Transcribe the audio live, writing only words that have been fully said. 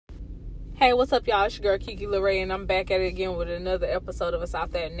Hey, what's up, y'all? It's your girl, Kiki LaRae, and I'm back at it again with another episode of Us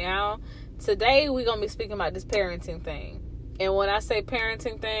Out There Now. Today, we're going to be speaking about this parenting thing. And when I say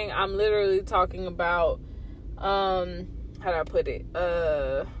parenting thing, I'm literally talking about, how do I put it?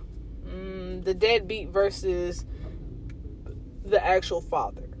 The deadbeat versus the actual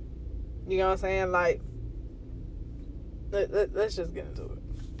father. You know what I'm saying? Like, let's just get into it.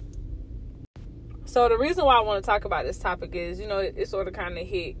 So, the reason why I want to talk about this topic is, it sort of kind of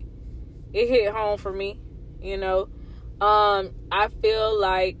hit home for me, I feel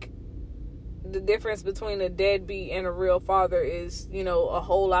like the difference between a deadbeat and a real father is, a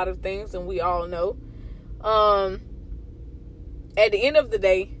whole lot of things, and we all know. At the end of the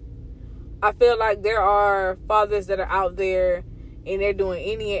day, I feel like there are fathers that are out there and they're doing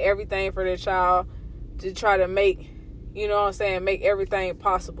any and everything for their child to try to make, make everything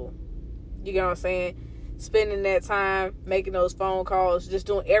possible. You know what I'm saying? Spending that time, making those phone calls, just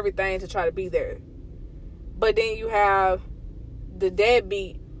doing everything to try to be there. But then you have the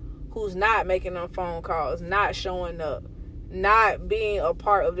deadbeat who's not making them phone calls, not showing up, not being a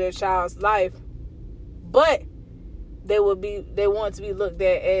part of their child's life, but they want to be looked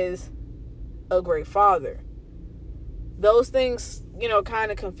at as a great father. Those things,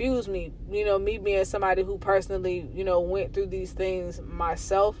 kind of confuse me. Me being somebody who personally, went through these things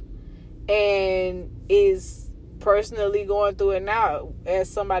myself, and is personally going through it now as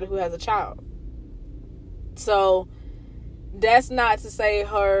somebody who has a child. So that's not to say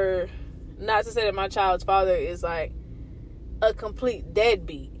that my child's father is like a complete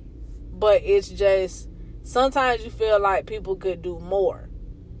deadbeat, but it's just sometimes you feel like people could do more.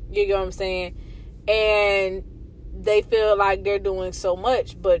 You get what I'm saying? And they feel like they're doing so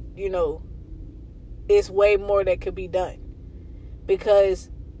much, but it's way more that could be done. Because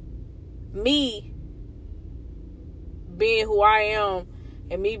me being who I am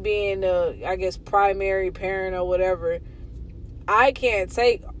and me being the, primary parent or whatever, I can't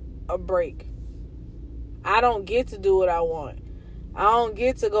take a break. I don't get to do what I want. I don't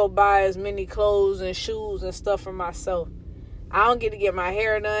get to go buy as many clothes and shoes and stuff for myself. I don't get to get my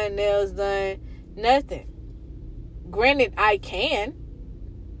hair done, nails done, nothing. Granted, I can,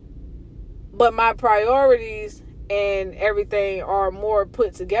 but my priorities and everything are more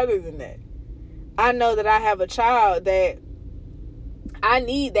put together than that. I know that I have a child that I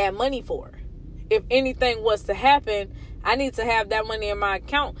need that money for. If anything was to happen, I need to have that money in my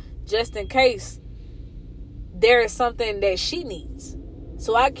account just in case there is something that she needs.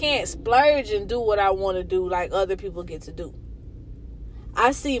 So I can't splurge and do what I want to do like other people get to do.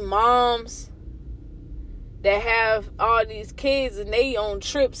 I see moms that have all these kids and they on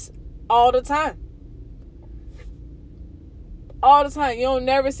trips all the time. All the time. You don't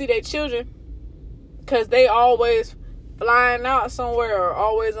never see their children because they always flying out somewhere or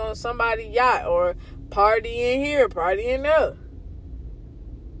always on somebody's yacht or partying here, partying there.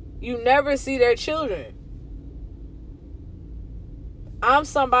 You never see their children. I'm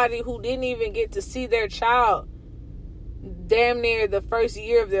somebody who didn't even get to see their child damn near the first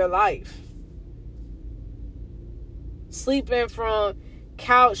year of their life. Sleeping from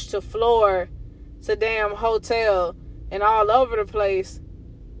couch to floor to damn hotel and all over the place,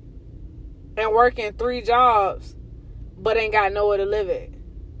 and working 3 jobs, but ain't got nowhere to live at.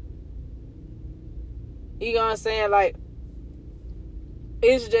 You know what I'm saying? Like,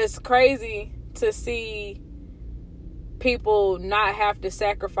 it's just crazy to see people not have to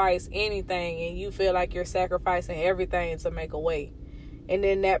sacrifice anything, and you feel like you're sacrificing everything to make a way. And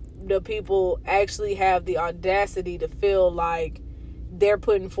then that the people actually have the audacity to feel like they're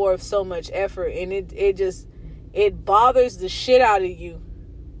putting forth so much effort, and it bothers the shit out of you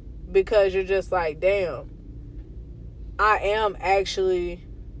because you're just like, damn, I am actually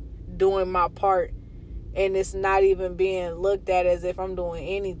doing my part, and it's not even being looked at as if I'm doing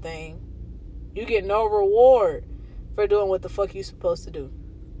anything. You get no reward for doing what the fuck you're supposed to do.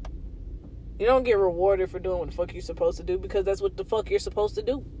 You don't get rewarded for doing what the fuck you're supposed to do because that's what the fuck you're supposed to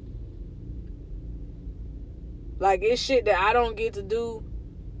do. Like, it's shit that I don't get to do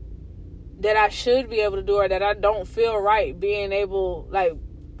that I should be able to do, or that I don't feel right being able, like,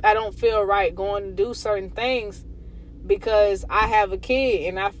 I don't feel right going to do certain things because I have a kid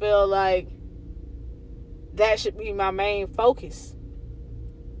and I feel like that should be my main focus.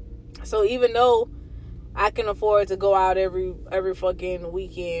 So even though I can afford to go out every fucking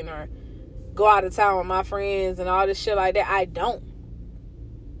weekend or go out of town with my friends and all this shit like that, I don't.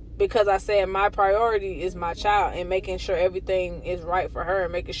 Because I said my priority is my child and making sure everything is right for her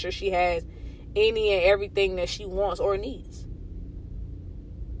and making sure she has any and everything that she wants or needs.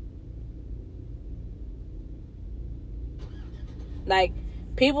 Like,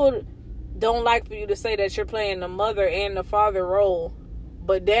 people don't like for you to say that you're playing the mother and the father role.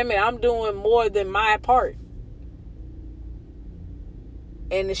 But damn it, I'm doing more than my part.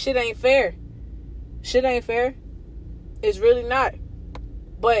 And the shit ain't fair. Shit ain't fair. It's really not.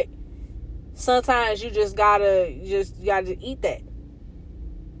 But sometimes you just gotta eat that.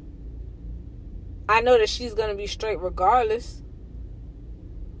 I know that she's gonna be straight regardless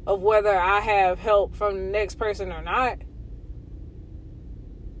of whether I have help from the next person or not.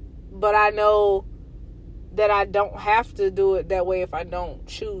 But I know that I don't have to do it that way if I don't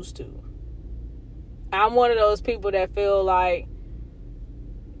choose to. I'm one of those people that feel like,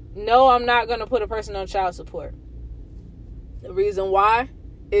 no, I'm not going to put a person on child support. The reason why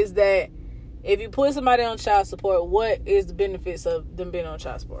is that if you put somebody on child support, what is the benefits of them being on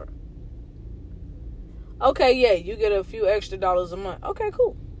child support? Okay, yeah, you get a few extra dollars a month. Okay,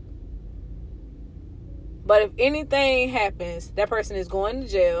 cool. But if anything happens, that person is going to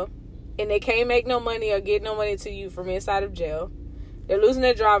jail, and they can't make no money or get no money to you from inside of jail. They're losing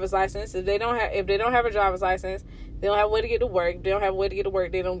their driver's license. If they don't have a driver's license, they don't have a way to get to work. If they don't have a way to get to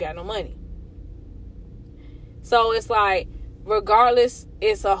work, they don't got no money. So it's like, regardless,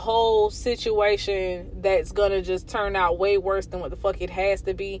 it's a whole situation that's gonna just turn out way worse than what the fuck it has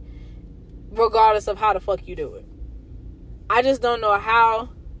to be, regardless of how the fuck you do it. I just don't know how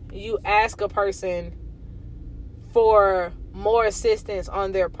you ask a person for more assistance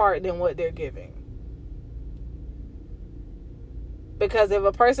on their part than what they're giving. Because if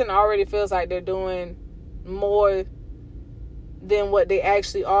a person already feels like they're doing more than what they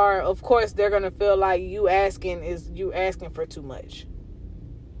actually are, of course they're going to feel like you asking for too much.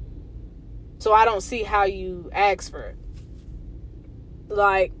 So I don't see how you ask for it.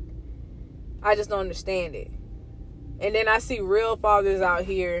 Like, I just don't understand it. And then I see real fathers out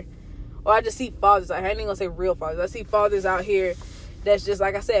here, or I just see fathers. I ain't gonna say real fathers. I see fathers out here that's just,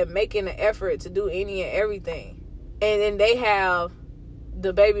 like I said, making an effort to do any and everything. And then they have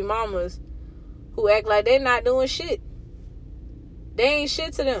the baby mamas who act like they're not doing shit. They ain't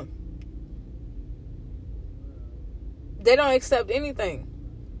shit to them. They don't accept anything.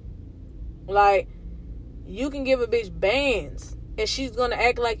 Like, you can give a bitch bands, and she's gonna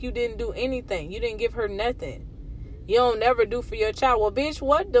act like you didn't do anything. You didn't give her nothing. You don't never do for your child. Well, bitch,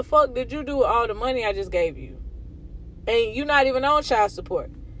 what the fuck did you do with all the money I just gave you? And you not even on child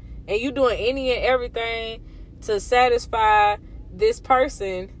support. And you doing any and everything to satisfy this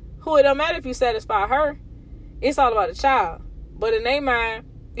person, who it don't matter if you satisfy her. It's all about the child. But in their mind,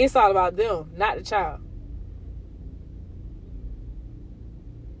 it's all about them, not the child.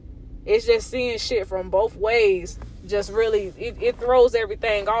 It's just seeing shit from both ways. Just really, it throws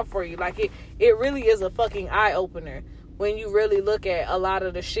everything off for you. Like, it really is a fucking eye-opener when you really look at a lot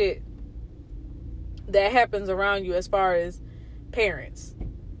of the shit that happens around you as far as parents.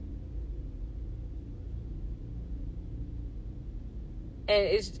 And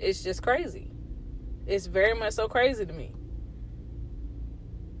it's just crazy. It's very much so crazy to me.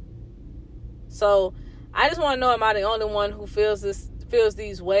 So, I just want to know, am I the only one who feels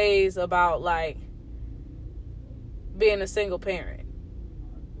these ways about, like, being a single parent?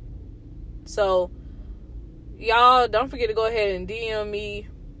 So, y'all, don't forget to go ahead and DM me,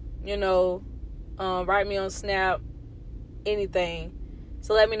 write me on Snap, anything.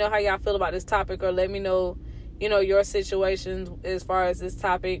 So let me know how y'all feel about this topic, or let me know, your situations as far as this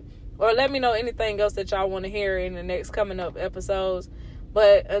topic, or let me know anything else that y'all want to hear in the next coming up episodes.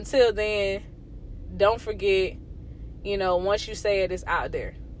 But until then, don't forget, once you say it, it's out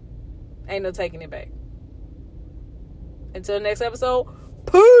there. Ain't no taking it back. Until next episode,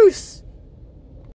 peace!